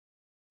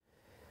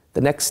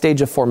The next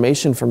stage of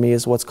formation for me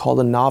is what's called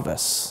a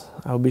novice.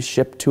 I will be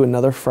shipped to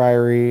another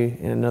friary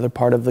in another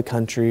part of the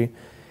country,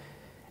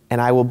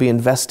 and I will be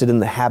invested in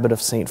the habit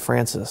of St.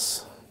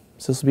 Francis.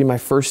 So this will be my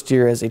first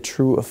year as a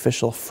true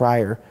official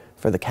friar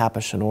for the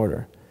Capuchin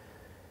order.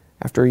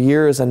 After a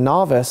year as a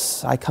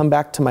novice, I come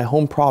back to my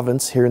home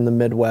province here in the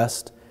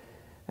Midwest,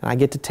 and I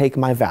get to take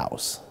my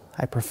vows.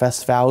 I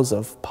profess vows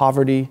of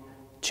poverty,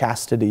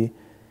 chastity,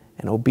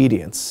 and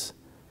obedience.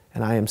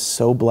 And I am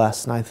so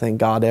blessed, and I thank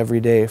God every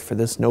day for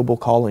this noble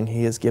calling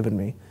He has given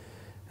me.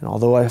 And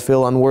although I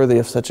feel unworthy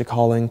of such a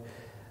calling,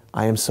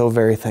 I am so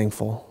very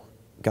thankful.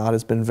 God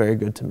has been very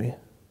good to me.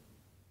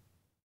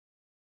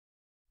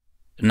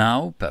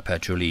 Now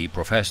perpetually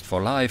professed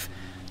for life,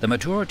 the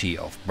maturity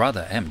of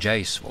Brother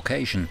MJ's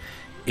vocation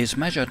is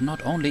measured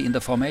not only in the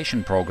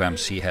formation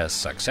programs he has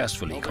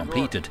successfully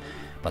completed,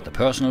 but the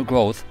personal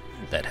growth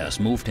that has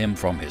moved him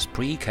from his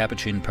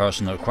pre-Capuchin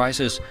personal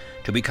crisis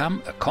to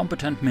become a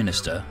competent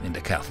minister in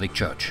the Catholic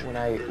Church. When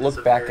I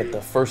look back at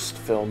the first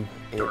film,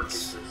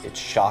 it's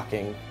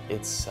shocking,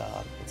 it's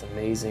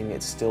amazing,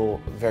 it's still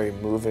very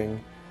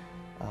moving.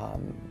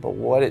 But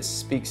what it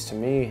speaks to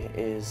me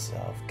is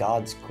of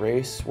God's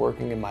grace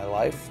working in my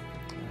life.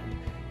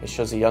 It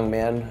shows a young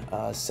man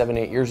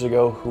 7-8 years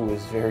ago who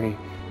was very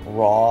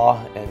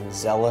raw and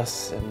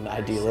zealous and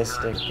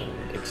idealistic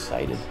and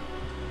excited.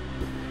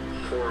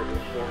 Horrible,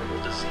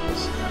 horrible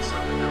disease. That's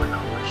something really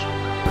not much to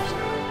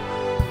understand.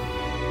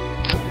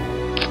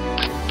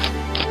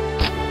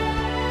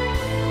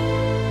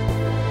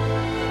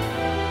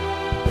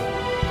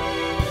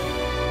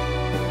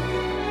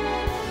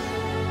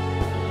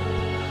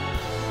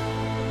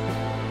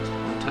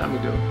 Long time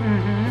ago.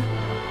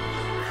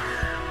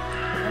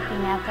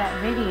 Looking at that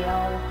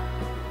video,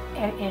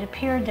 it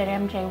appeared that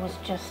MJ was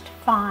just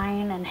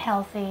fine and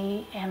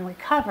healthy and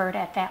recovered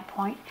at that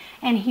point,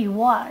 and he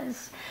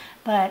was.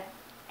 But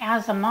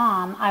as a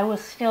mom, I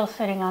was still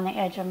sitting on the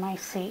edge of my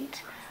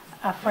seat,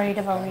 afraid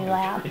of a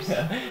relapse.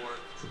 Yeah.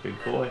 It's a big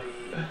boy.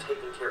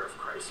 Taking care of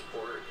Christ for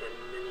in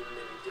many,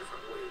 many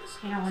different ways.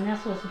 You know, when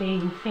this was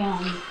being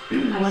filmed,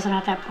 I wasn't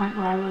at that point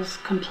where I was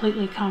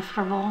completely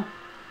comfortable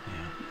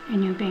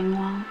in you being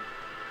well.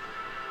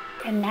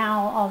 And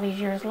now, all these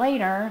years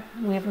later,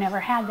 we've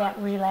never had that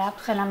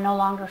relapse, and I'm no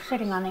longer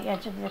sitting on the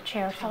edge of the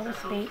chair, so to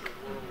speak.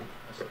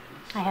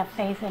 I have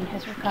faith in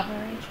his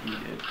recovery.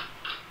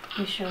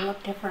 You sure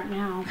look different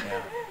now.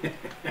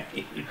 Yeah.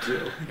 You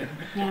do.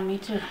 Yeah, me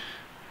too.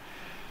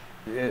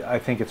 I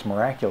think it's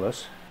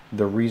miraculous.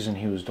 The reason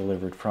he was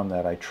delivered from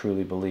that, I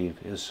truly believe,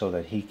 is so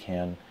that he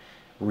can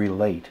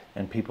relate,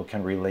 and people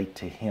can relate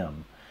to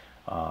him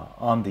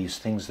on these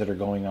things that are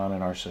going on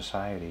in our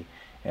society,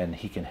 and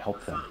he can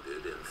help them.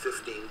 Founded in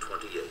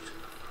 1528.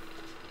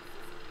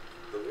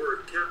 The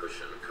word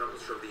Capuchin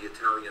comes from the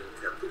Italian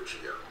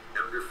Cappuccio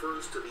and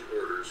refers to the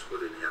order's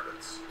hooded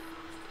habits.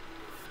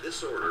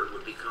 This order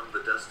would become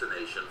the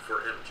destination for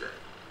MJ,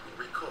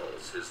 who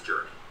recalls his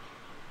journey.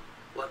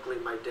 Luckily,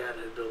 my dad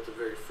had built a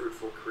very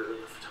fruitful career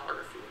in the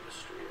photography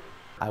industry.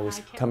 I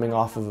was coming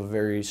off of a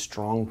very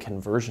strong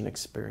conversion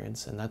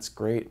experience, and that's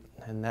great.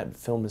 And that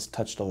film has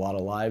touched a lot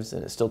of lives,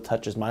 and it still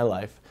touches my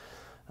life.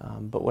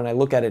 But when I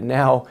look at it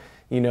now,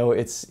 you know,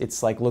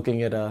 it's like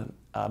looking at a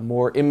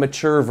more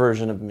immature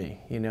version of me,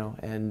 you know,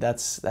 and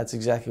that's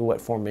exactly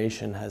what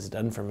formation has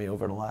done for me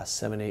over the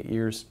last 7-8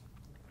 years.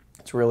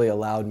 It's really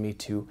allowed me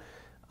to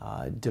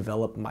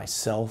develop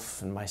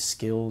myself and my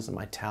skills and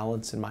my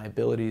talents and my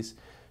abilities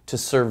to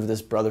serve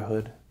this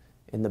brotherhood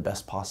in the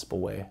best possible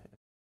way.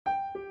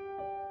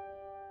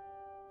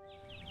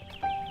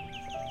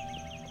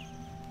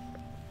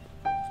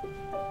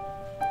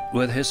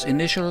 With his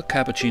initial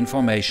Capuchin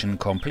formation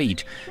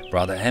complete,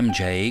 Brother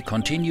MJ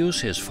continues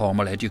his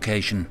formal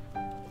education.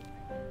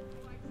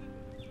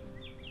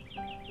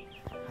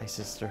 Hi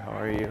sister, how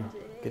are you?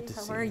 Good to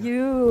see you. How are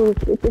you?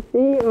 Good to see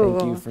you.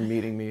 Thank you for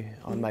meeting me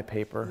on my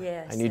paper.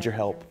 Yes, I need your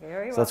help.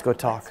 Very So let's go welcome.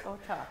 talk. Let's go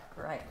talk,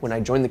 right. When I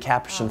joined the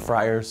Capuchin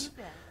Friars,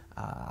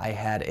 I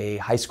had a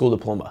high school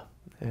diploma.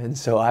 And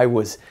so I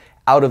was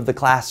out of the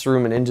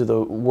classroom and into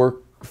the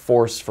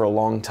workforce for a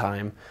long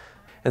time.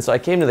 And so I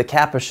came to the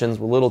Capuchins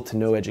with little to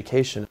no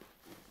education.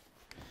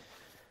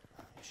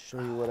 Let me show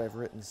you what I've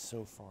written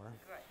so far.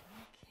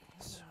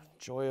 So,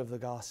 joy of the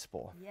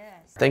gospel. Yes.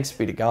 Thanks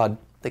be to God,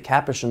 the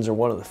Capuchins are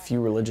one of the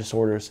few religious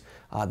orders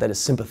that is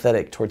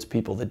sympathetic towards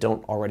people that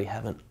don't already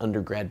have an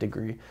undergrad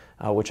degree,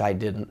 which I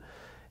didn't.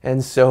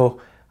 And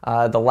so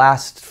the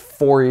last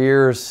 4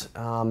 years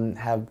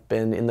have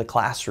been in the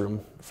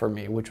classroom for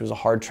me, which was a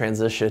hard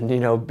transition, you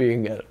know,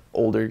 being an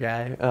older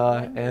guy.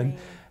 And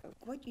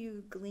what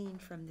you gleaned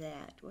from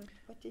that? What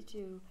did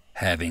you...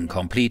 Having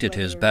completed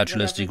his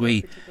bachelor's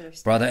degree,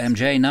 Brother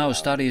MJ now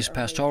studies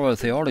pastoral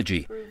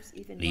theology,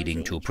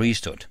 leading to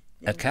priesthood,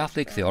 at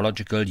Catholic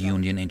Theological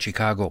Union in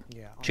Chicago.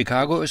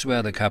 Chicago is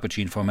where the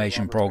Capuchin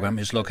Formation Program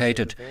is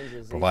located,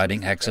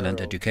 providing excellent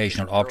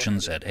educational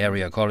options at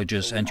area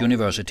colleges and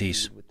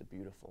universities.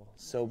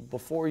 So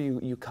before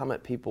you come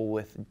at people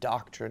with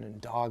doctrine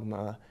and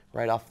dogma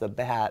right off the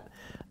bat,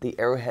 the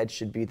arrowhead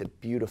should be the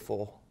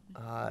beautiful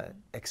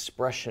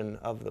expression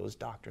of those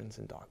doctrines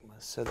and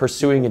dogmas. So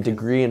pursuing a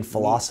degree in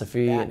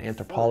philosophy and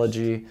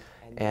anthropology,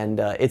 and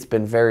it's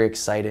been very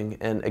exciting.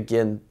 And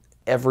again,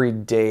 every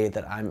day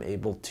that I'm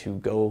able to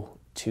go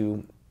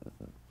to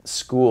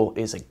school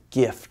is a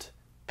gift,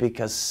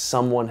 because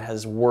someone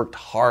has worked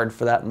hard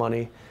for that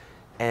money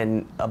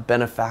and a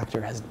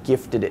benefactor has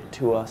gifted it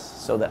to us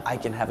so that I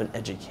can have an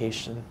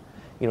education,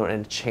 you know,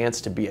 and a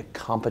chance to be a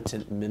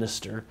competent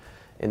minister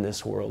in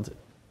this world.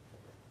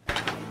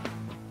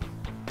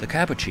 The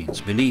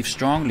Capuchins believe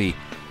strongly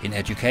in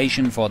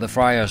education for the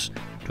friars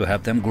to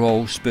help them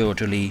grow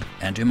spiritually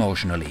and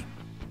emotionally.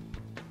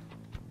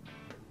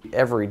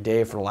 Every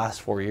day for the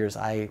last 4 years,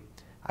 I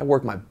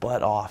work my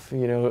butt off,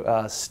 you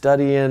know,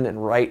 studying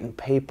and writing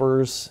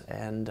papers,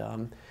 and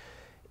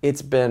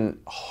it's been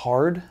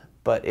hard,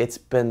 but it's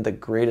been the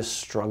greatest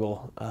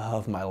struggle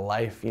of my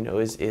life, you know,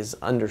 is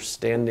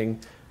understanding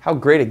how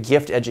great a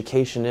gift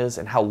education is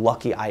and how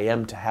lucky I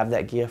am to have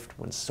that gift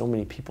when so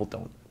many people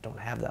don't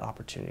have that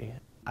opportunity.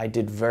 I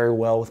did very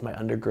well with my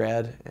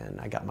undergrad,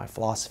 and I got my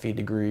philosophy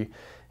degree,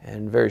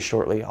 and very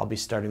shortly I'll be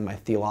starting my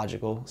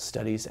theological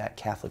studies at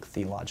Catholic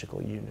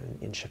Theological Union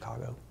in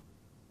Chicago.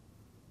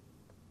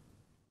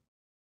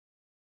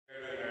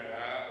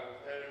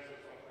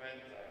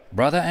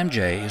 Brother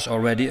MJ is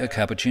already a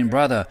Capuchin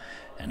brother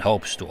and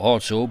hopes to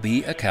also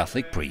be a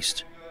Catholic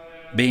priest.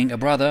 Being a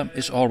brother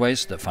is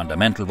always the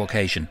fundamental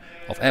vocation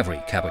of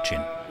every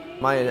Capuchin.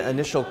 My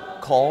initial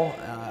call,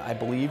 I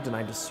believed and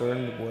I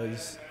discerned,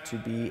 was to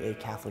be a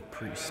Catholic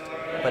priest.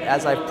 But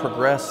as I've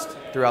progressed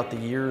throughout the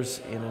years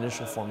in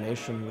initial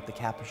formation with the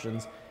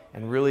Capuchins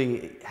and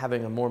really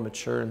having a more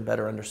mature and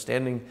better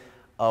understanding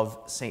of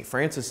St.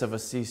 Francis of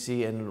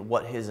Assisi and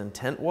what his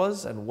intent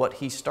was and what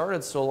he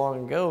started so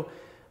long ago,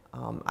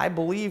 I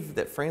believe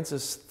that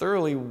Francis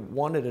thoroughly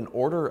wanted an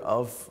order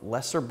of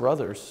lesser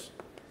brothers.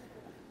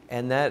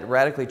 And that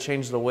radically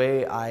changed the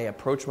way I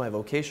approach my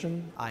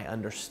vocation. I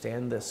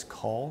understand this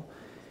call.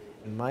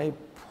 And my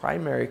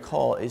primary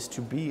call is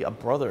to be a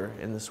brother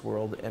in this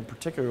world, and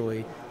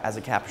particularly as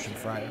a Capuchin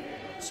friar.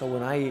 So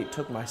when I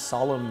took my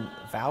solemn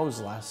vows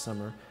last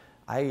summer,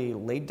 I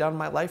laid down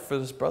my life for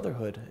this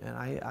brotherhood, and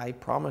I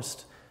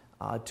promised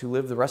to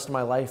live the rest of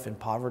my life in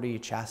poverty,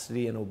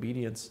 chastity, and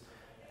obedience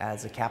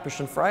as a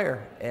Capuchin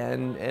friar.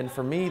 And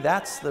for me,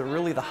 that's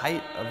really the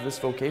height of this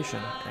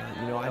vocation.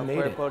 And, you know, I made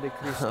it.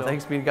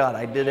 Thanks be to God,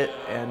 I did it,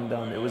 and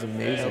it was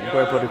amazing. El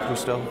cuerpo de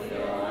Cristo.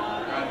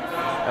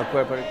 El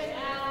cuerpo de...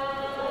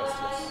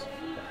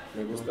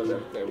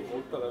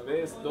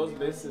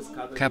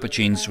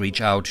 Capuchins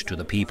reach out to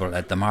the people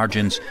at the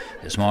margins.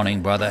 This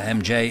morning, Brother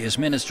MJ is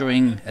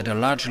ministering at a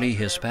largely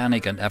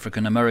Hispanic and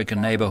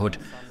African-American neighborhood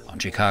on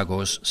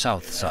Chicago's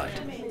South Side.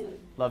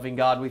 Loving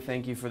God, we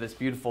thank you for this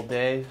beautiful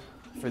day,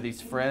 for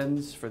these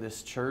friends, for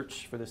this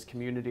church, for this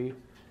community.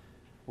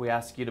 We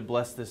ask you to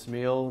bless this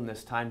meal and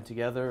this time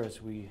together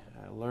as we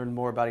learn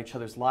more about each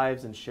other's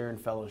lives and share in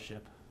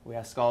fellowship. We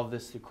ask all of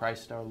this through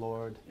Christ our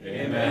Lord.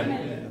 Amen.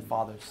 And the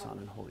Father, Son,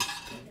 and Holy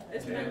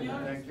Spirit.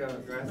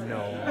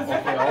 No.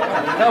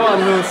 Come on,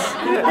 Luz.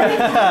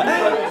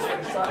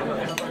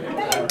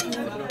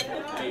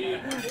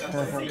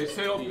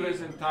 Deseo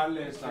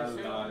presentarles al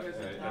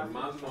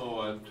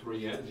hermano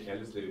Trien,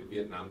 él es de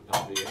Vietnam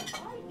también.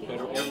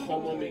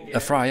 A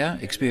friar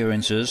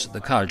experiences the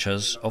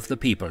cultures of the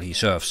people he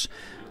serves: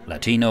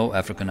 Latino,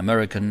 African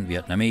American,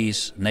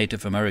 Vietnamese,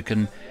 Native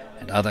American,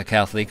 and other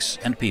Catholics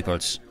and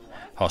peoples.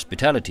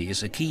 Hospitality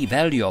is a key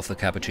value of the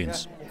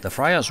Capuchins. The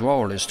friar's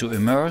role is to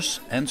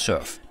immerse and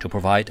serve, to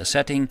provide a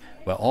setting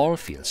where all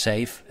feel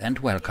safe and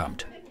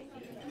welcomed.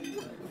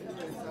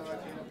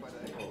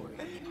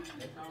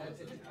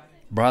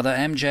 Brother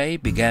MJ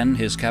began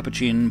his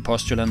Capuchin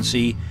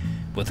postulancy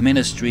with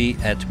ministry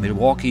at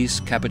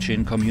Milwaukee's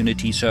Capuchin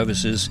Community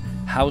Services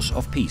House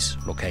of Peace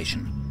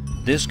location.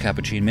 This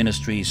Capuchin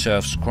ministry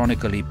serves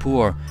chronically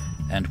poor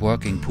and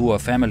working poor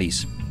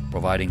families,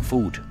 providing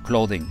food,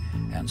 clothing,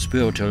 and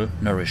spiritual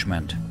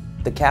nourishment.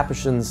 The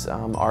Capuchins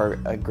are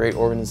a great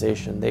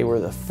organization. They were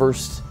the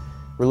first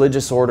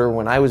religious order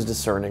when I was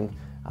discerning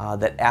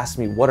that asked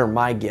me, what are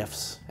my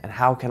gifts and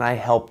how can I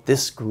help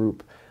this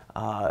group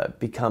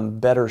become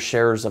better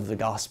sharers of the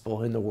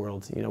gospel in the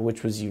world, you know,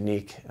 which was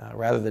unique.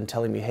 Rather than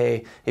telling me,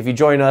 hey, if you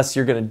join us,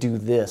 you're going to do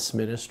this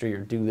ministry or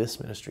do this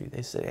ministry.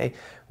 They said, hey,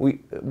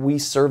 we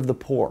serve the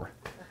poor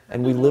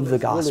and we live the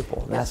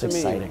gospel, and that's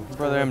exciting.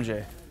 Brother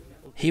MJ.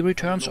 He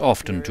returns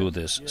often to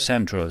this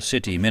central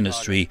city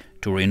ministry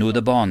to renew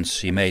the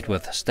bonds he made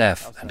with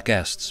staff and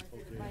guests.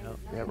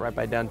 Yeah, right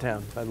by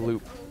downtown, by the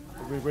Loop.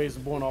 I've been raised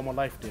and born all my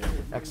life there.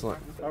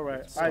 Excellent. All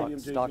right.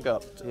 Stock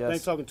up. Yes.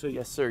 Thanks talking to you.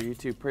 Yes, sir. You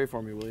too. Pray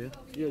for me, will you?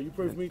 Yeah, you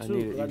pray for me too. I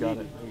need it. You got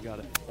it. You got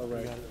it. All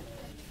right.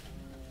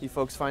 You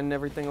folks finding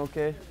everything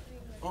okay?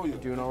 Oh, yeah.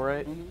 Doing all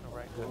right? All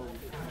right, good.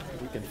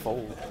 We can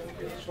fold.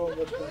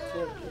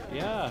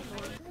 Yeah.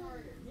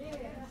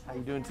 How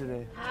you doing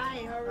today?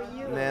 Hi, how are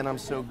you? Man, I'm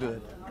so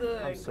good.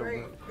 Good, I'm so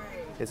great, good.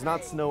 great. It's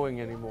not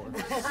snowing anymore,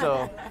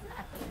 so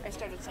I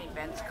started St.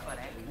 Ben's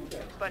Clinic,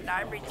 but now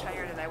I'm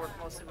retired and I work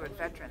mostly with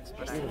veterans,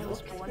 but I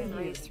was born and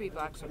raised 3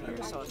 blocks from here,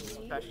 so it's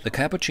special. The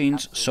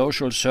Capuchins'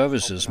 social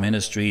services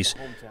ministries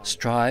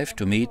strive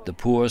to meet the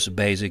poor's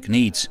basic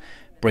needs,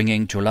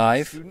 bringing to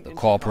life the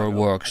corporal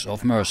works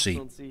of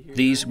mercy.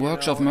 These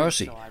works of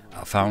mercy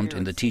are found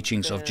in the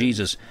teachings of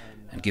Jesus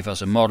and give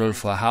us a model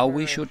for how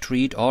we should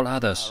treat all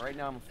others,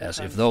 as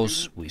if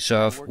those we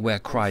serve were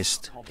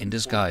Christ in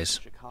disguise.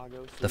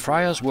 The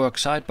friars work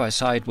side by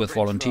side with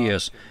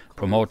volunteers,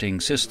 promoting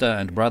sister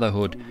and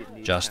brotherhood,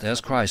 just as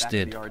Christ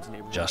did,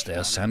 just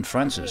as St.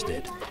 Francis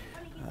did.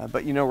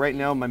 But you know, right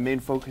now my main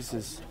focus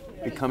is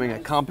becoming a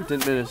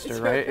competent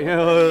minister, right? You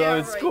know,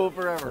 it's school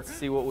forever. Let's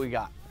see what we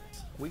got.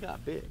 We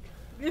got big.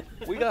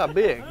 We got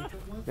big.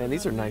 Man,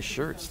 these are nice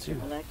shirts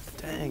too.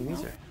 Dang,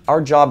 these are.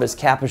 Our job as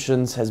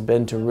Capuchins has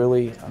been to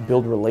really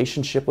build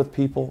relationship with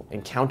people,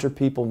 encounter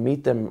people,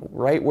 meet them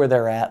right where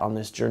they're at on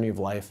this journey of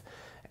life,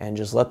 and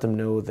just let them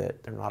know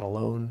that they're not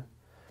alone,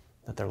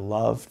 that they're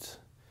loved,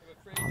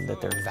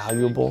 that they're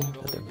valuable,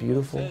 that they're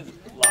beautiful.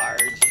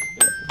 Large.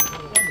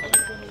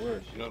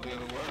 You don't do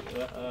the work?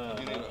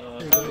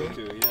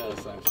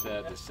 Yes, I'm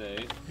sad to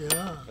say.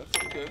 Yeah.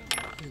 That's okay.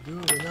 You do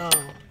it now.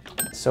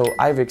 So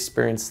I've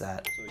experienced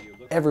that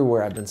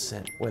everywhere I've been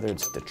sent, whether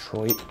it's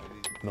Detroit,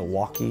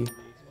 Milwaukee,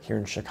 here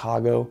in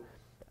Chicago,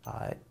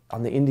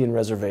 on the Indian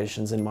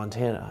reservations in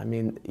Montana. I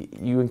mean,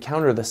 you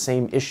encounter the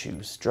same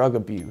issues: drug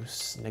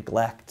abuse,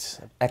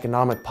 neglect,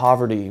 economic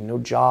poverty, no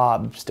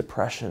jobs,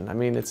 depression. I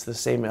mean, it's the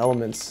same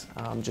elements,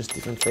 just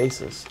different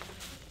faces.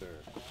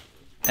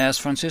 As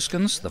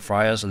Franciscans, the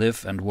friars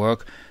live and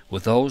work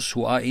with those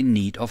who are in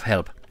need of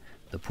help: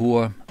 the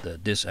poor, the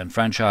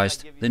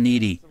disenfranchised, the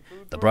needy.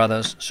 The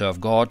brothers serve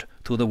God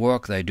through the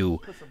work they do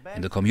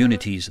in the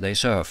communities they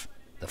serve.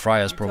 The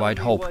friars provide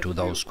hope to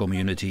those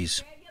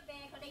communities.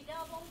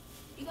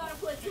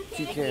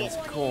 2 cans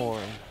of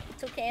corn.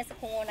 2 cans of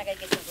corn. I gotta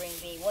get some green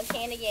beans. 1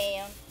 can of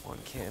yam. 1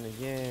 can of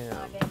yam.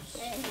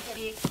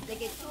 They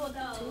get 2 of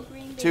those. 2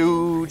 green beans.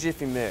 2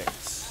 Jiffy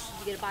Mix.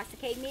 You get a box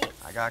of cake mix?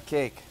 I got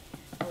cake.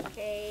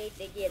 Okay,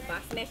 they get a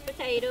box of mashed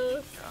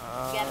potatoes.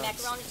 You got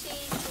macaroni and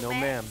cheese? No,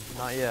 ma'am,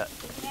 not yet.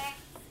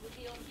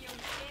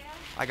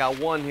 I got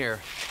 1 here.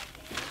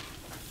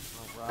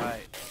 All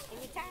right.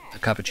 The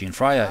Capuchin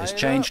friar is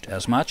changed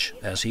as much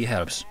as he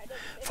helps.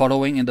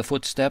 Following in the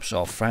footsteps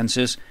of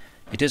Francis,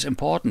 it is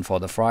important for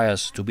the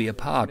friars to be a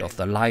part of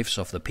the lives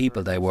of the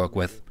people they work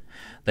with.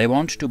 They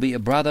want to be a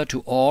brother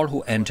to all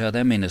who enter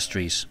their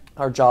ministries.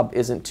 Our job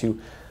isn't to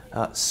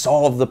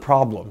solve the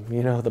problem.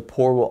 You know, the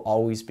poor will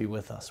always be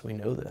with us. We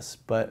know this.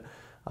 But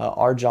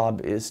our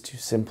job is to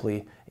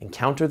simply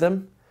encounter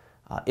them,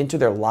 into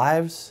their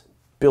lives,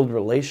 build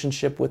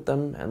relationship with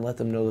them, and let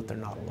them know that they're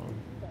not alone.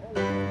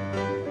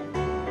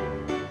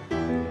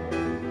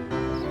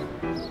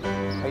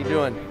 How you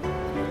doing?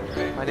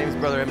 My name is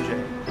Brother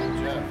MJ.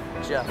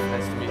 Jeff,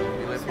 nice to meet you.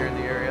 You live here in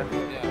the area?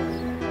 Yeah.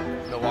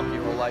 Milwaukee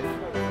your whole life?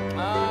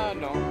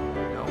 No.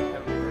 No?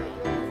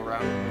 Move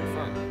around?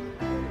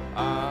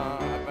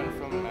 I've been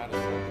from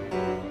Madison,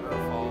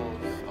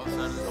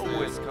 Falls,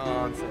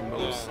 Wisconsin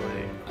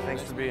mostly.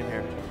 Thanks for being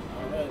here.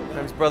 My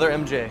name's Brother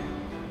MJ.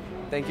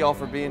 Thank you all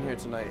for being here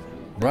tonight.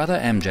 Brother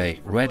MJ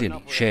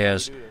readily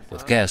shares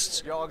with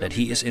guests that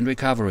he is in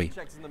recovery.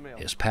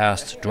 His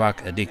past drug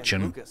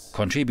addiction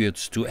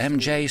contributes to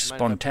MJ's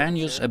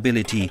spontaneous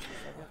ability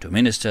to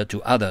minister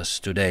to others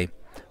today,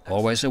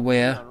 always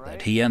aware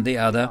that he and the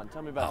other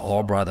are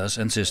all brothers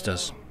and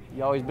sisters.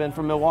 You always been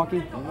from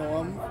Milwaukee? No,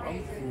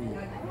 I'm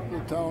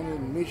from a town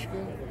in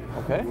Michigan.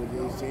 Okay. Where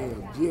they say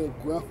a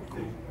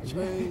geographical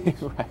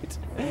change. Right.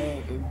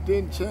 It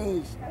didn't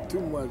change too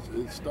much.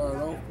 It started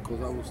off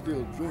because I was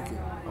still drinking.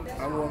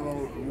 I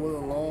went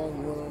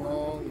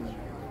along,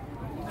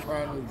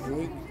 trying to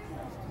drink,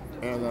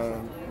 and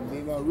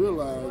then I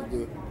realized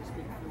that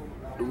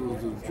it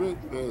was a drink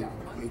that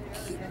it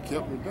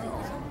kept me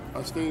down.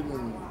 I stayed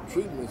in the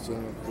treatment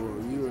center for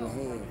a year and a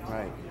half.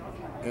 Right.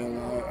 And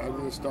I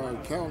didn't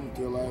start counting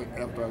until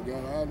after I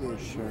got out of there.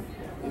 Sure.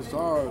 It's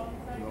hard.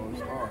 You know,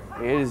 it's hard.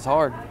 It is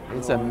hard.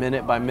 It's a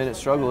minute-by-minute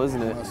struggle,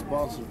 isn't it? My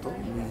sponsor told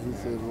me, he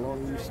said, as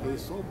long as you stay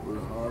sober,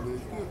 as hard as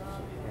it gets.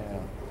 Yeah.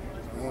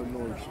 I have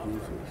no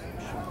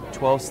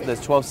excuses. The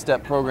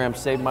 12-step program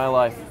saved my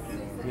life,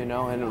 you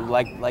know, and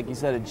like you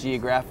said, a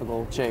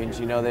geographical change.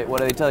 You know, what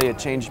do they tell you?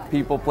 Change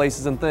people,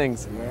 places, and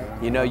things.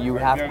 Yeah. You know, you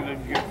have to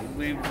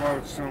leave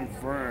out some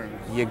friends.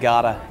 You've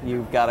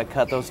gotta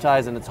cut those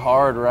ties, and it's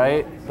hard,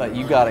 right? But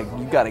you gotta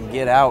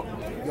get out.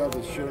 You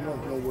gotta sure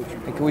enough know what you're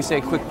doing. And can we say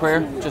a quick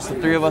prayer, just the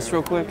 3 of us,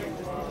 real quick?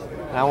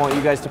 And I want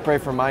you guys to pray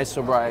for my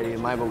sobriety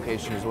and my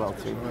vocation as well,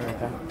 too.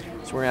 Okay?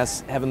 So we're gonna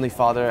ask Heavenly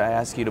Father, I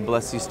ask you to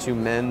bless these 2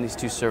 men, these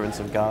 2 servants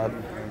of God.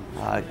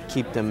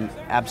 Keep them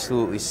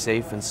absolutely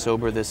safe and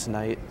sober this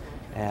night.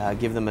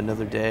 Give them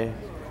another day,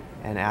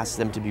 and ask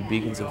them to be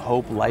beacons of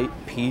hope, light,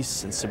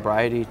 peace, and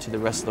sobriety to the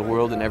rest of the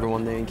world and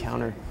everyone they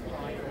encounter.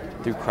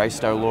 Through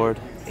Christ our Lord,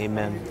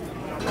 amen.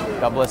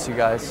 God bless you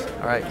guys.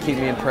 All right, keep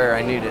me in prayer.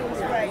 I need it.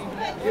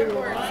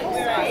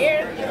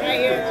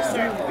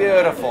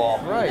 Beautiful.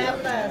 Right.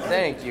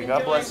 Thank you.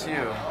 God bless you. You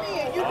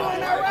doing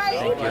all right?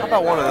 Thank you. How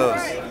about one of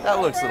those? That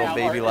looks a little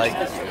baby-like.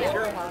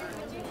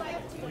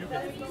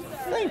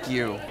 Thank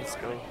you. Let's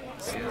go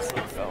see this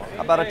little fella.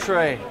 How about a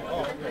tray?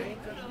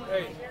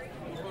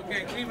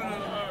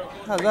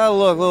 How's that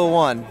look, little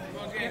one?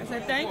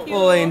 Thank you.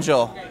 Little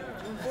angel.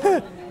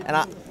 And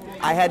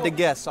I had to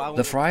guess. So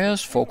The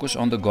friars focus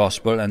on the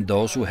gospel and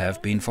those who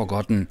have been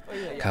forgotten.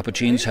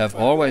 Capuchins have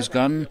always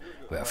gone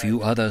where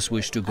few others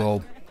wish to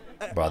go.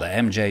 Brother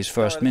MJ's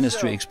first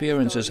ministry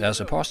experiences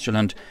as a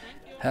postulant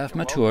have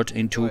matured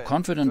into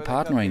confident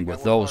partnering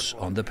with those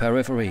on the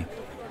periphery.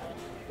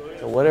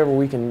 So whatever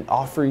we can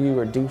offer you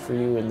or do for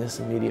you in this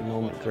immediate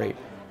moment, great.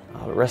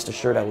 But rest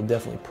assured, I will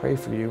definitely pray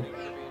for you,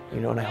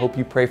 and I hope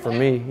you pray for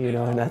me,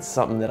 and that's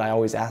something that I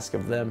always ask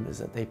of them, is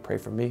that they pray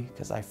for me,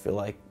 because I feel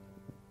like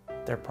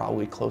they're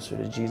probably closer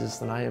to Jesus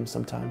than I am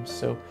sometimes.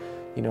 So,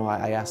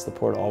 I ask the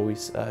poor to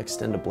always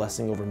extend a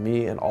blessing over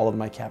me and all of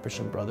my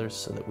Capuchin brothers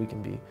so that we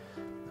can be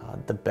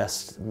the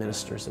best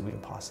ministers that we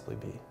can possibly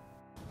be.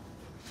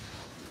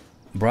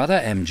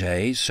 Brother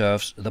MJ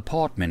serves the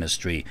Port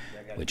Ministry,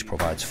 which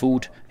provides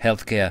food,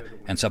 healthcare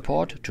and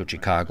support to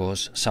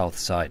Chicago's South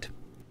Side.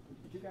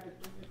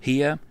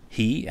 Here,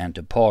 he and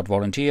the Port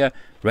volunteer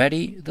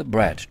ready the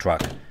bread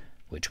truck,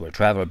 which will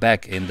travel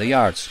back in the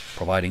yards,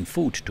 providing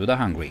food to the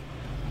hungry.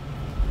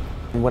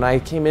 When I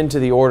came into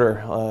the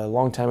order a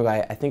long time ago,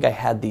 I think I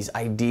had these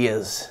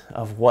ideas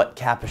of what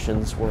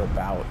Capuchins were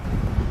about.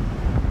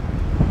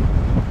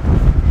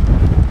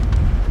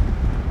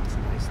 It's a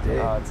nice day.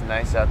 Oh, it's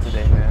nice out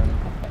today, man.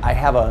 I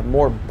have a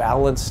more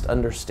balanced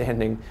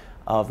understanding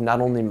of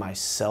not only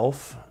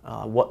myself,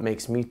 what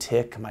makes me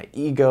tick, my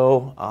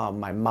ego,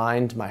 my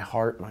mind, my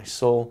heart, my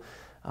soul,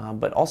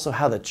 but also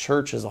how the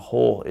church as a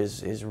whole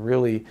is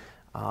really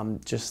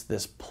just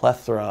this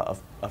plethora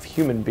of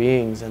human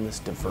beings and this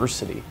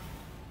diversity.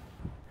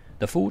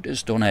 The food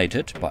is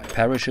donated by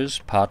parishes,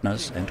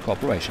 partners and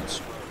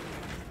corporations.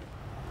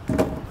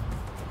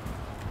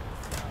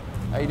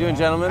 How you doing,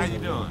 gentlemen? How you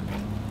doing?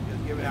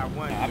 Just give it out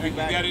one. You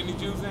got any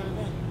juice in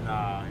it?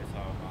 Nah, it's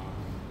all gone.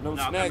 No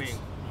snacks?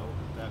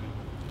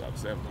 Top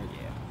 7.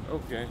 Yeah.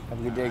 Okay. Have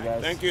a good day,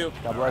 guys. Thank you.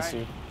 God bless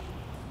you.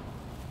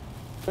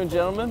 Good,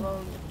 gentlemen?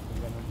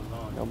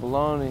 No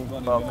bologna.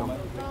 Welcome.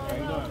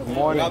 Good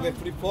morning.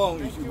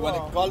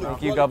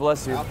 Thank you. God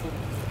bless you.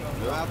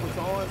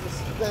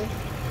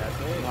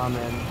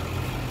 Amen.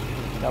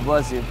 God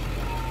bless you.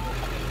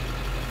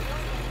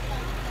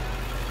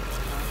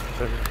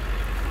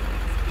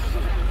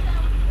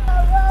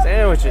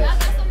 Sandwiches.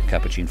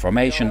 Capuchin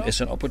formation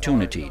is an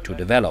opportunity to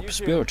develop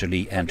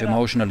spiritually and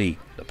emotionally.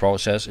 The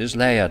process is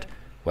layered,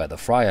 where the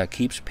friar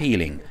keeps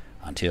peeling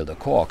until the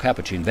core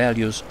Capuchin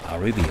values are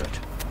revealed.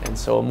 And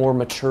so a more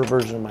mature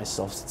version of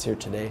myself sits here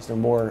today. So a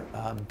more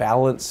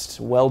balanced,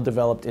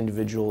 well-developed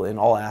individual in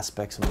all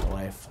aspects of my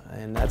life.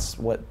 And that's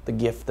what the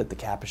gift that the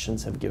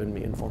Capuchins have given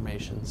me in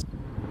formations.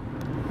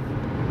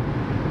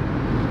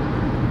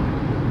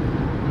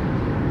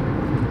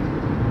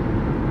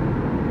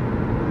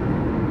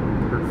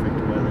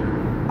 Perfect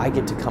weather. I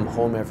get to come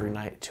home every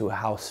night to a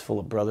house full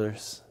of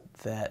brothers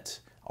that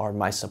are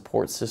my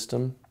support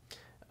system.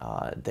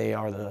 They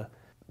are the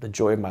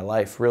joy of my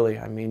life, really.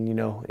 I mean,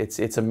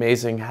 it's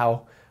amazing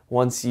how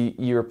once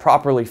you're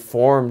properly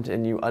formed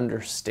and you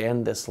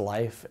understand this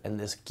life and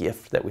this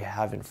gift that we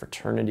have in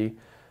fraternity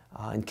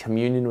and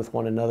communion with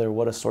one another,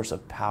 what a source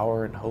of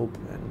power and hope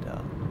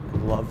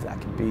and love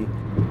that can be.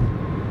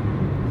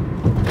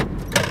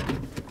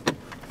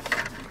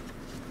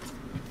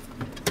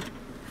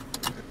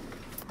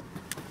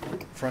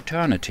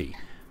 Fraternity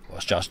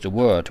was just a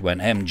word when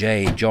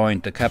MJ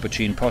joined the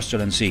Capuchin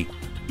postulancy.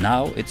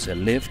 Now it's a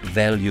lived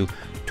value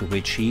to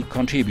which he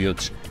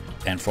contributes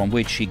and from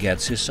which he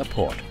gets his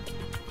support.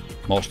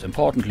 Most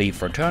importantly,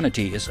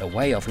 fraternity is a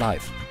way of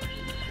life,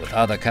 with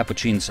other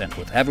Capuchins and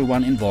with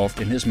everyone involved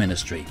in his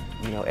ministry.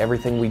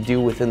 Everything we do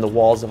within the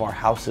walls of our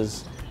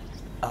houses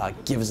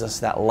gives us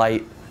that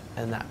light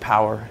and that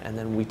power, and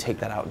then we take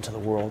that out into the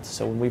world.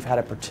 So when we've had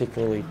a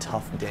particularly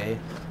tough day,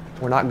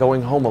 we're not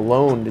going home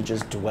alone to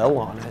just dwell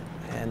on it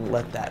and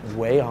let that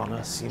weigh on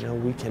us.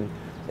 We can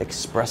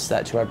express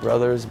that to our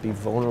brothers, be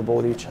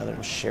vulnerable to each other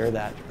and share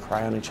that,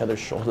 cry on each other's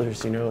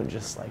shoulders, and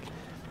just like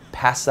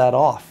pass that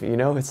off.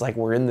 It's like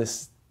we're in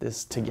this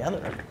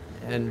together,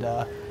 and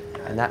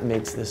that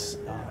makes this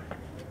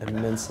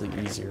immensely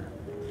easier.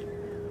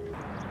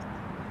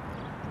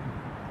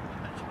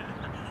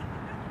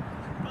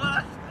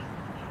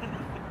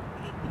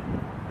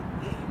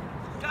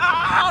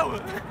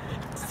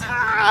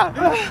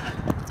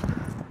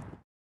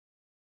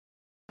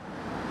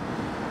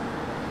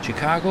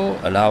 Chicago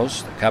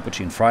allows the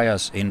Capuchin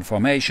friars in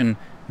formation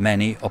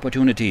many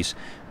opportunities.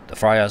 The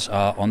friars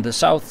are on the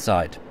south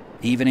side.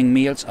 Evening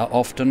meals are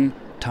often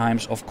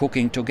times of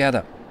cooking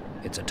together.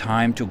 It's a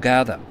time to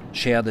gather,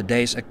 share the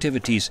day's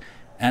activities,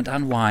 and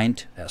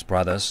unwind as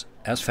brothers,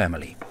 as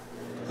family.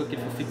 Cooking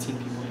for 15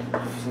 people.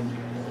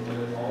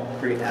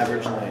 Pretty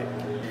average night.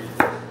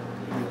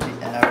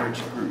 The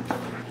average group.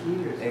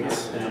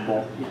 eggs in the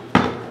bowl.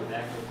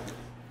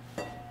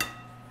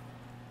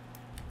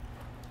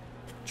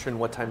 Trin,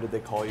 what time did they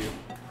call you?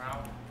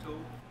 Around 2.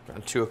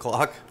 Around 2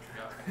 o'clock?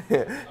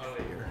 Yeah,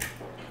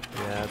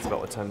 that's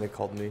about what time they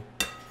called me.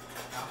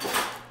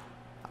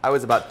 I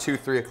was about 2,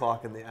 3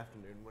 o'clock in the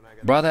afternoon when I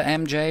got... Brother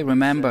MJ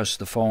remembers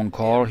the phone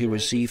call he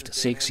received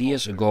 6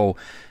 years ago,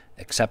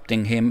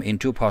 accepting him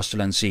into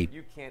postulancy.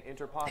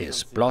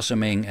 His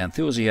blossoming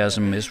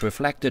enthusiasm is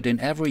reflected in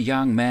every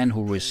young man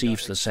who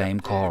receives the same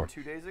call.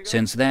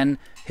 Since then,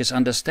 his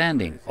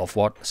understanding of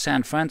what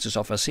St. Francis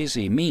of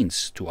Assisi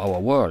means to our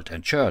world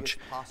and church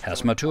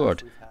has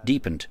matured,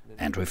 deepened,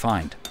 and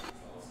refined.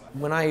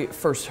 When I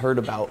first heard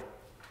about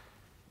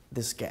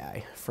this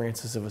guy,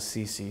 Francis of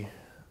Assisi,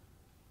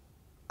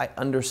 I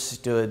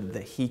understood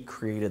that he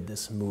created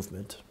this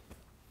movement,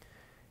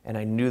 and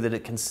I knew that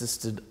it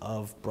consisted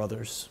of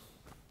brothers.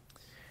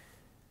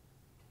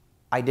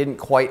 I didn't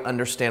quite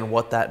understand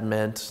what that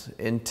meant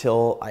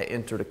until I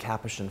entered a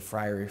Capuchin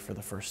friary for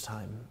the first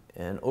time.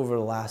 And over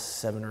the last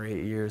 7 or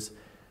 8 years,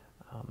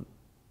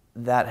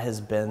 that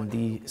has been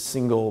the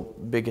single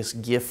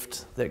biggest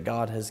gift that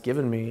God has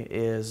given me,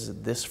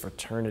 is this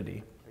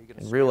fraternity.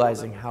 And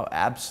realizing how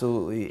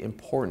absolutely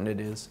important it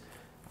is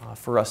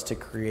for us to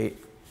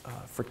create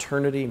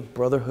fraternity,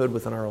 brotherhood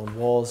within our own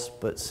walls,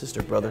 but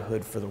sister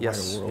brotherhood for the wider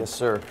world. Yes,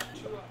 sir.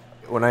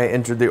 When I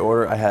entered the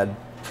order, I had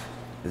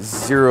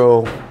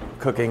 0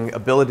 cooking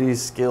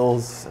abilities,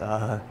 skills,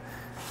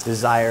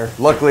 desire.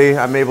 Luckily,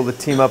 I'm able to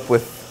team up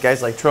with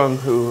guys like Trung,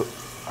 who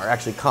are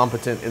actually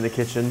competent in the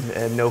kitchen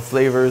and know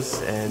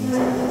flavors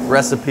and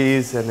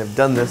recipes and have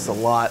done this a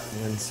lot.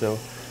 And so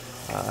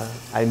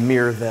I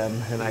mirror them,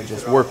 and I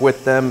just work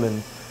with them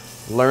and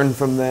learn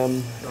from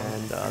them.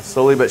 And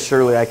slowly but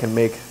surely, I can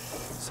make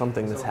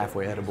something that's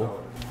halfway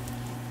edible.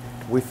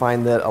 We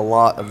find that a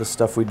lot of the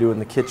stuff we do in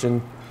the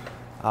kitchen,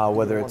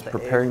 whether it's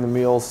preparing the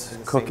meals,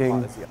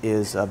 cooking,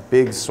 is a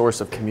big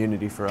source of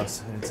community for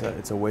us.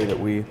 It's a way that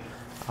we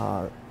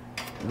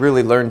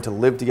really learn to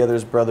live together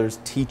as brothers,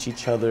 teach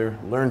each other,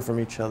 learn from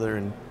each other,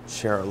 and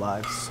share our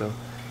lives. So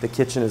the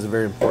kitchen is a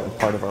very important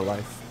part of our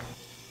life.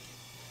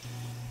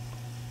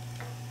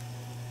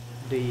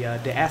 The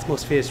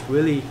atmosphere is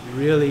really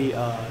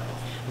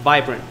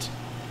vibrant,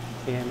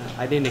 and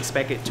I didn't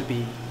expect it to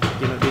be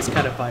this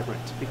kind of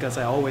vibrant, because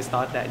I always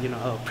thought that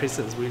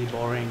prison is really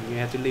boring, you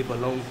have to live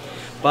alone.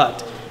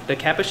 But the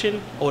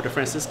Capuchin or the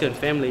Franciscan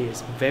family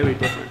is very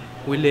different.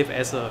 We live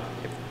as in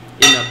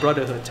a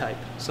brotherhood type,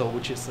 so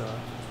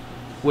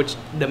which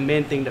the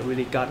main thing that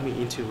really got me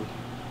into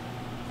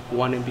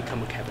wanting to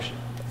become a Capuchin.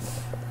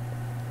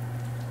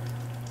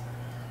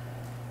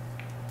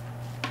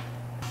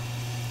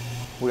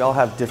 We all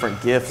have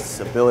different gifts,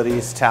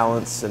 abilities,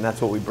 talents, and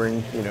that's what we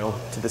bring,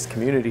 to this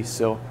community.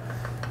 So,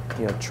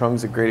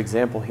 Trung's a great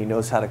example. He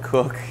knows how to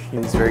cook.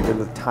 He's very good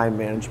with time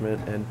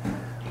management, and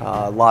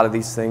a lot of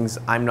these things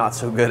I'm not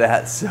so good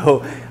at.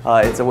 So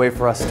it's a way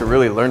for us to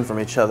really learn from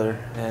each other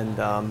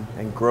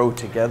and grow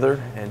together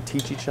and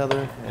teach each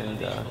other,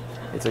 and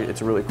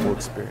it's a really cool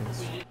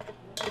experience.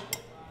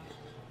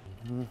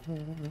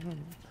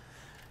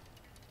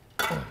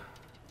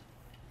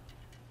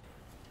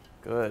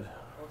 Good.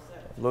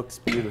 Looks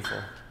beautiful.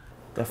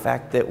 The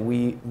fact that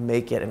we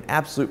make it an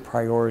absolute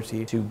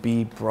priority to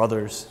be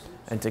brothers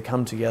and to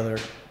come together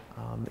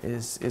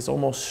is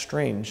almost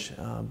strange,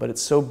 but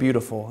it's so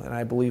beautiful, and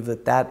I believe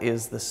that that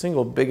is the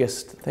single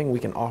biggest thing we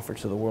can offer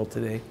to the world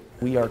today.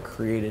 We are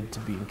created to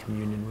be in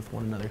communion with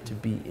one another, to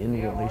be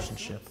in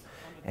relationship,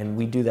 and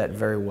we do that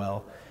very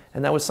well.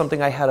 And that was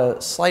something I had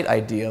a slight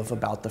idea of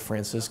about the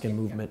Franciscan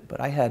movement,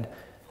 but I had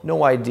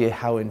no idea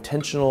how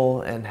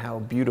intentional and how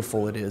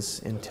beautiful it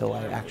is until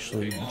I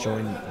actually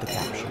joined the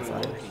Capuchin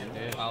Friars.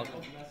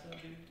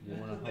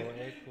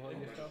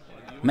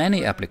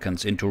 Many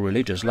applicants into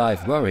religious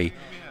life worry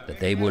that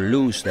they will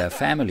lose their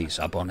families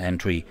upon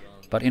entry,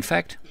 but in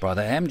fact,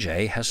 Brother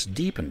MJ has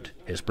deepened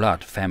his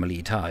blood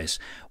family ties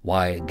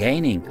while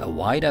gaining a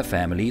wider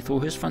family through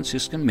his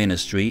Franciscan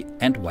ministry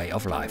and way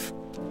of life.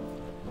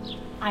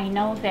 I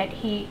know that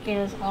he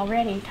is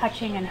already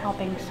touching and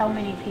helping so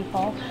many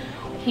people.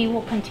 He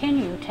will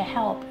continue to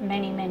help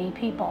many, many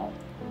people.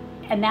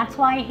 And that's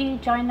why he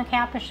joined the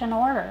Capuchin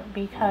order,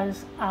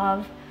 because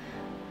of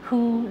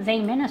who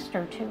they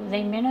minister to.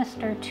 They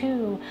minister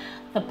to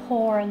the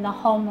poor and the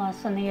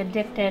homeless and the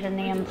addicted and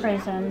the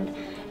imprisoned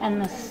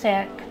and the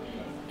sick.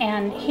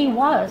 And he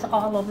was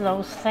all of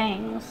those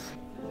things.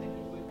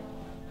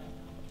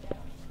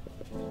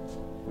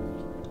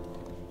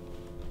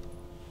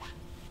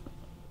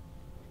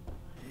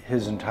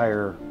 His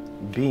entire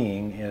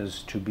being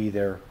is to be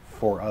there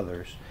for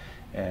others,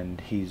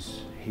 and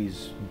he's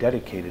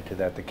dedicated to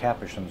that. The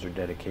Capuchins are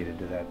dedicated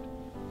to that.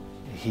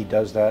 He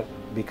does that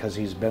because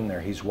he's been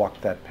there. He's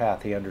walked that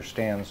path. He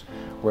understands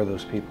where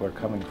those people are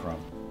coming from.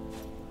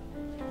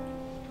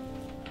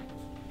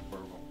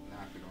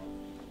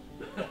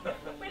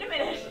 Wait a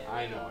minute.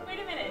 I know. Wait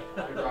a minute.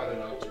 I brought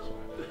it up.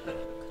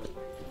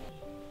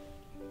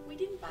 We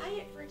didn't buy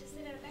it for it to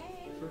sit in a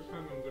bag. First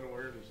time I'm going to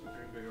wear it is the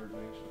Green Bay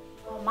ordination.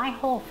 Oh My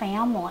whole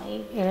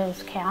family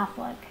is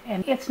Catholic,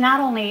 and it's not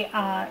only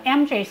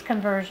MJ's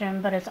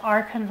conversion, but it's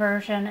our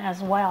conversion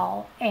as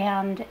well,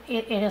 and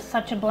it is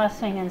such a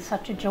blessing and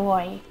such a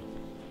joy.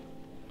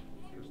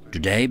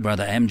 Today,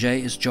 Brother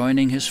MJ is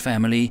joining his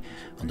family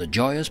on the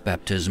joyous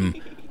baptism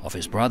of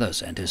his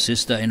brother's and his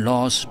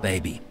sister-in-law's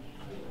baby.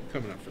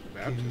 Coming up for the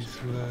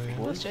baptism.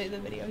 We'll show you the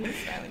video. He's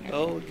smiling.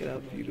 Oh, look at how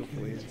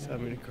beautiful he is. I'm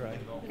going to cry.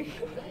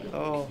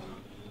 Oh.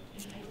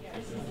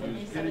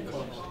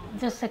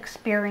 This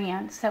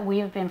experience that we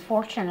have been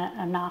fortunate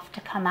enough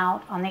to come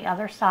out on the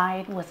other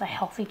side with a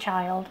healthy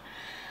child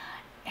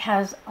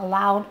has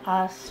allowed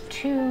us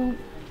to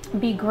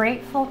be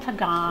grateful to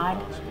God,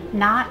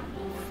 not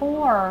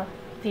for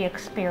the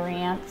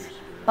experience,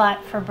 but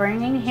for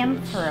bringing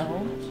him through.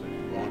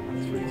 1-3-3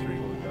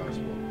 in the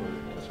gospel.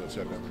 So it's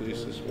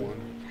epiclesis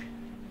 1,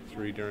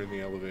 3 during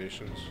the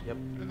elevations,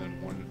 and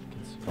then 1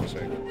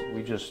 consecutive.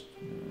 We just,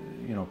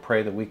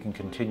 pray that we can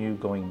continue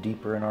going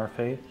deeper in our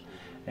faith,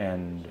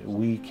 and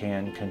we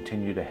can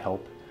continue to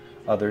help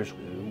others.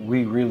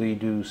 We really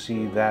do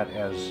see that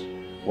as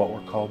what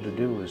we're called to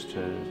do, is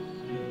to,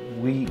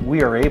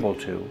 we are able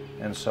to,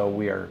 and so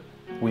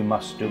we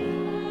must do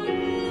it.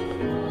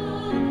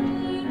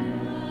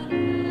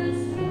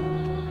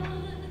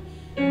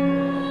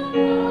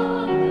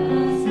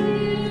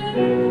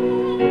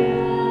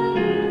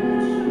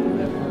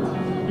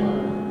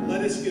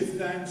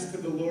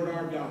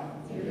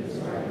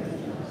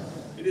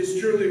 It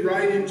is truly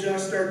right and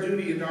just, our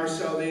duty and our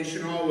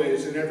salvation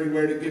always and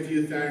everywhere, to give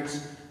you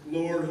thanks,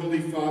 Lord, Holy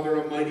Father,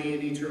 Almighty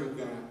and Eternal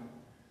God.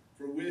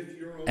 For with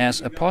your As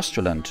a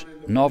postulant,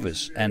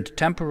 novice and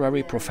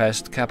temporary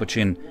professed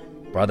Capuchin,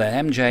 Brother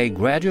MJ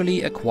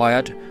gradually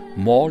acquired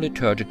more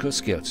liturgical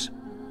skills.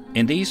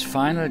 In these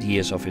final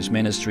years of his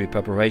ministry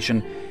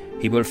preparation,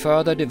 he will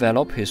further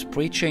develop his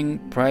preaching,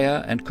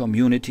 prayer and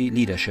community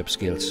leadership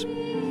skills.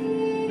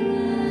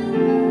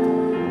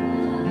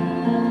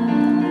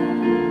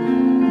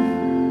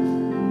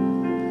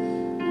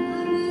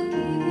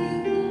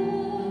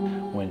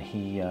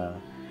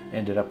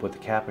 Ended up with the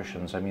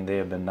Capuchins. I mean, they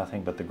have been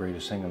nothing but the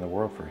greatest thing in the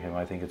world for him.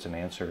 I think it's an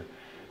answer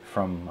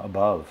from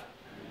above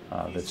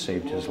that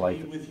saved his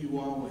life. With you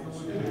always.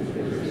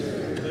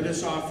 Let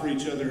us offer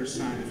each other a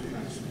sign of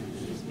Christ.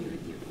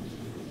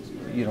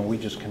 We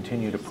just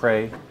continue to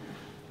pray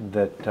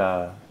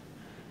that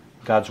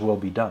God's will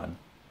be done,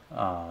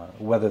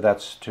 whether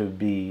that's to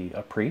be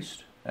a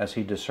priest as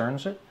he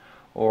discerns it,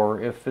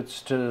 or if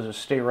it's to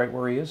stay right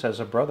where he is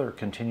as a brother,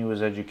 continue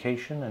his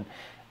education and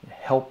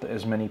help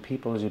as many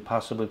people as he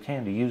possibly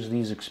can, to use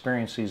these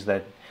experiences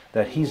that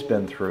he's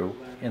been through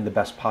in the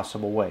best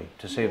possible way,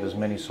 to save as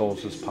many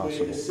souls as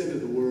possible.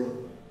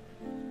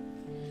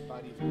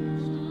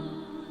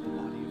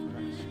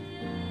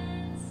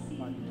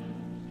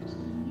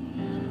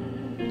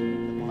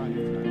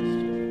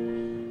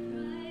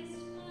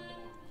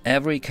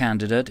 Every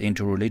candidate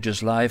into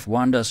religious life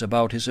wonders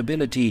about his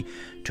ability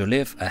to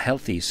live a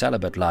healthy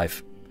celibate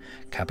life.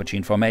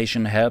 Capuchin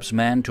formation helps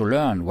men to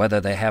learn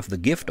whether they have the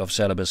gift of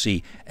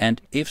celibacy,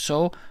 and if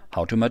so,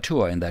 how to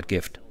mature in that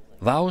gift.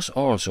 Vows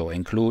also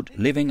include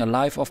living a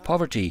life of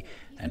poverty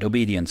and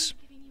obedience.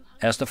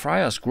 As the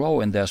friars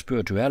grow in their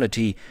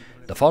spirituality,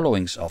 the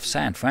followings of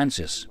St.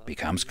 Francis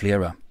becomes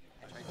clearer.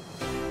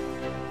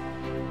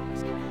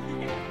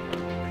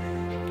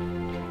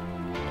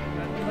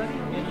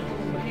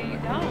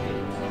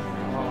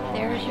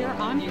 There's your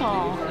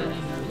uncle.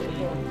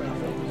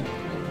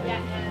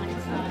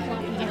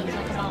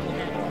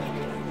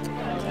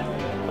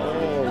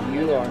 Oh,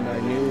 you are my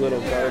new little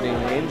guardian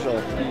angel.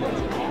 Look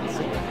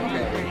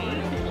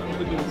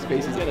at his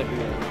face, he's got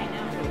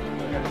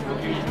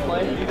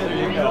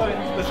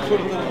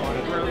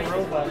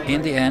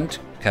In the end,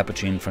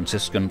 Capuchin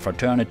Franciscan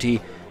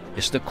fraternity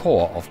is the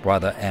core of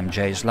Brother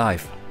MJ's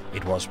life.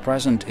 It was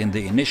present in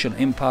the initial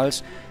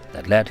impulse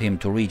that led him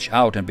to reach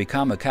out and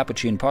become a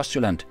Capuchin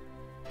postulant.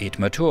 It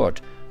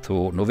matured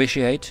through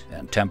novitiate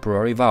and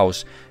temporary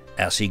vows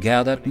as he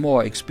gathered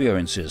more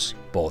experiences,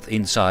 both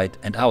inside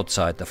and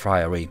outside the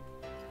friary.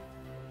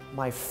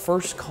 My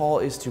first call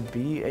is to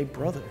be a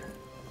brother,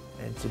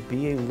 and to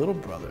be a little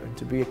brother, and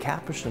to be a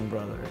Capuchin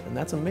brother, and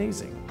that's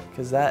amazing,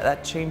 because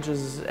that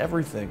changes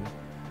everything.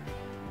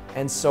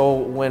 And so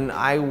when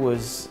I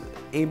was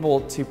able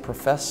to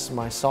profess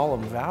my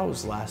solemn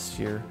vows last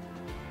year,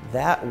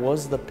 that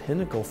was the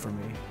pinnacle for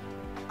me.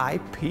 I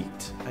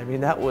peaked. I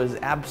mean, that was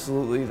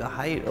absolutely the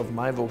height of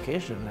my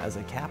vocation as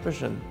a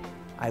Capuchin.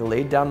 I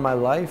laid down my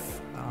life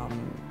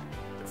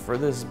for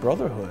this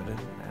brotherhood,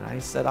 and I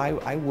said,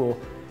 I will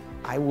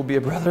be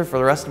a brother for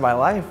the rest of my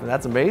life, and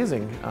that's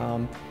amazing.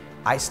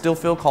 I still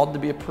feel called to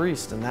be a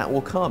priest, and that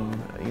will come,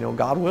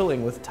 God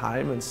willing, with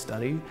time and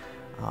study.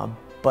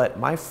 But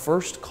my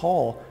first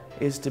call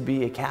is to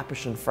be a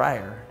Capuchin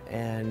friar,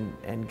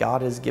 and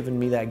God has given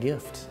me that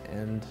gift,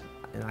 and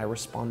I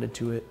responded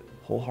to it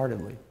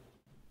wholeheartedly.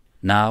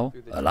 Now,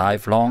 a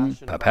lifelong,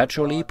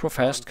 perpetually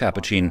professed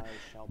Capuchin,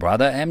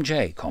 Brother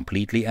MJ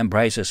completely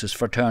embraces his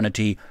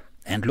fraternity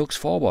and looks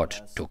forward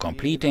to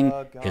completing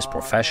his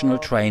professional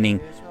training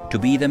to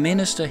be the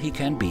minister he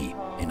can be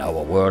in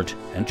our world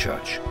and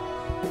church.